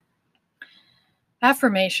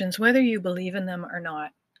Affirmations, whether you believe in them or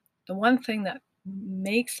not, the one thing that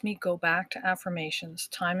makes me go back to affirmations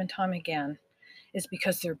time and time again is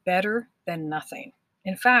because they're better than nothing.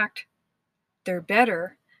 In fact, they're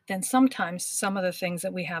better than sometimes some of the things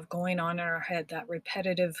that we have going on in our head, that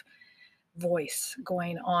repetitive voice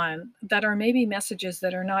going on, that are maybe messages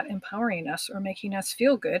that are not empowering us or making us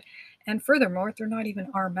feel good. And furthermore, they're not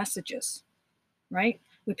even our messages, right?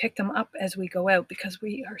 We pick them up as we go out because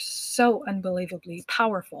we are so unbelievably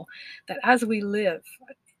powerful that as we live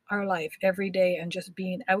our life every day and just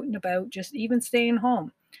being out and about, just even staying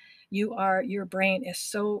home, your brain is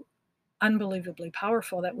so unbelievably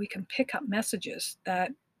powerful that we can pick up messages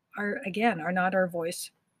that are not our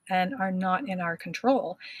voice and are not in our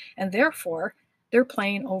control. And therefore, they're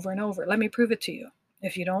playing over and over. Let me prove it to you.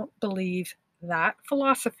 If you don't believe that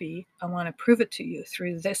philosophy, I want to prove it to you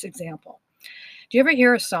through this example. Do you ever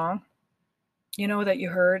hear a song, that you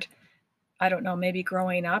heard, I don't know, maybe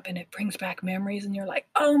growing up and it brings back memories and you're like,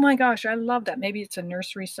 "Oh my gosh, I love that." Maybe it's a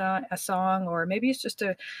nursery song, or maybe it's just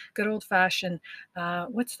a good old fashioned,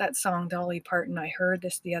 what's that song, Dolly Parton? I heard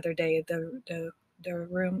this the other day, the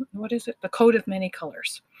room, what is it? The Coat of Many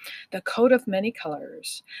Colors. The Coat of Many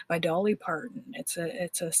Colors by Dolly Parton. It's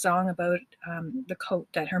a song about the coat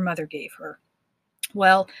that her mother gave her.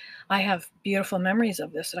 Well, I have beautiful memories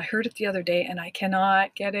of this. I heard it the other day and I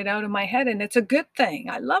cannot get it out of my head, and it's a good thing.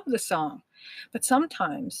 I love the song. But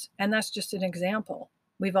sometimes, and that's just an example,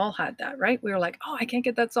 we've all had that, right? We were like, oh, I can't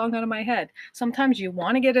get that song out of my head. Sometimes you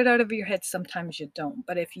want to get it out of your head, sometimes you don't.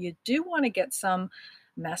 But if you do want to get some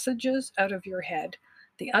messages out of your head,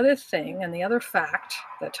 the other thing and the other fact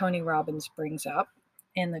that Tony Robbins brings up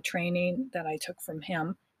in the training that I took from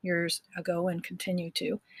him years ago and continue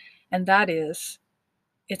to, and that is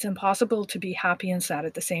it's impossible to be happy and sad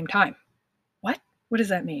at the same time. What? What does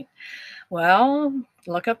that mean? Well,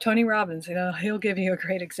 look up Tony Robbins. He'll give you a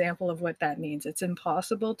great example of what that means. It's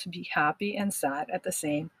impossible to be happy and sad at the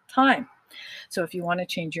same time. So if you want to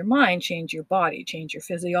change your mind, change your body, change your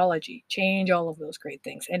physiology, change all of those great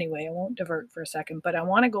things. Anyway, I won't divert for a second, but I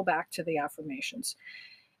want to go back to the affirmations.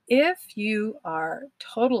 If you are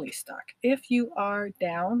totally stuck, if you are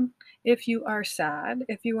down, if you are sad,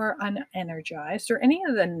 if you are unenergized, or any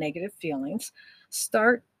of the negative feelings,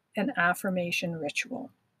 start an affirmation ritual.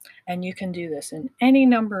 And you can do this in any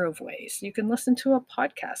number of ways. You can listen to a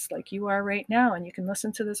podcast like you are right now, and you can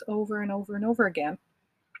listen to this over and over and over again.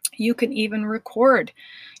 You can even record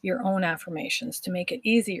your own affirmations to make it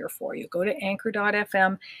easier for you. Go to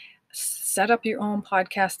anchor.fm, set up your own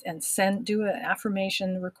podcast, and do an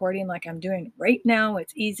affirmation recording like I'm doing right now.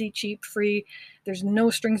 It's easy, cheap, free. There's no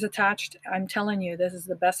strings attached. I'm telling you, this is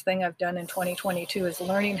the best thing I've done in 2022 is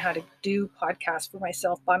learning how to do podcasts for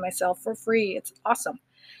myself by myself for free. It's awesome.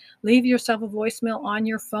 Leave yourself a voicemail on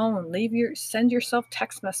your phone. Send yourself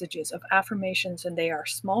text messages of affirmations, and they are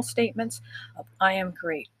small statements of I am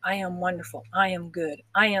great, I am wonderful, I am good,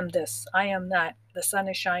 I am this, I am that, the sun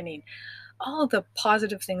is shining. All the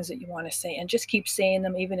positive things that you want to say, and just keep saying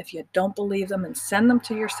them even if you don't believe them, and send them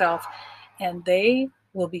to yourself, and they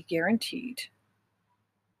will be guaranteed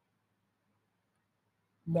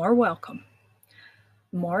more welcome,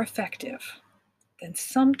 more effective than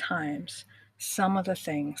sometimes some of the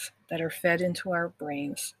things that are fed into our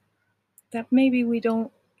brains that maybe we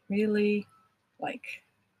don't really like,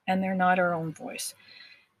 and they're not our own voice.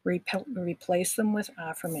 Replace them with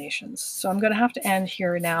affirmations. So I'm going to have to end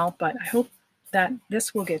here now, but I hope that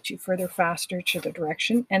this will get you further faster to the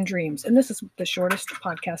direction and dreams. And this is the shortest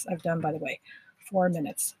podcast I've done, by the way, 4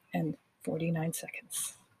 minutes and 49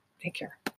 seconds. Take care.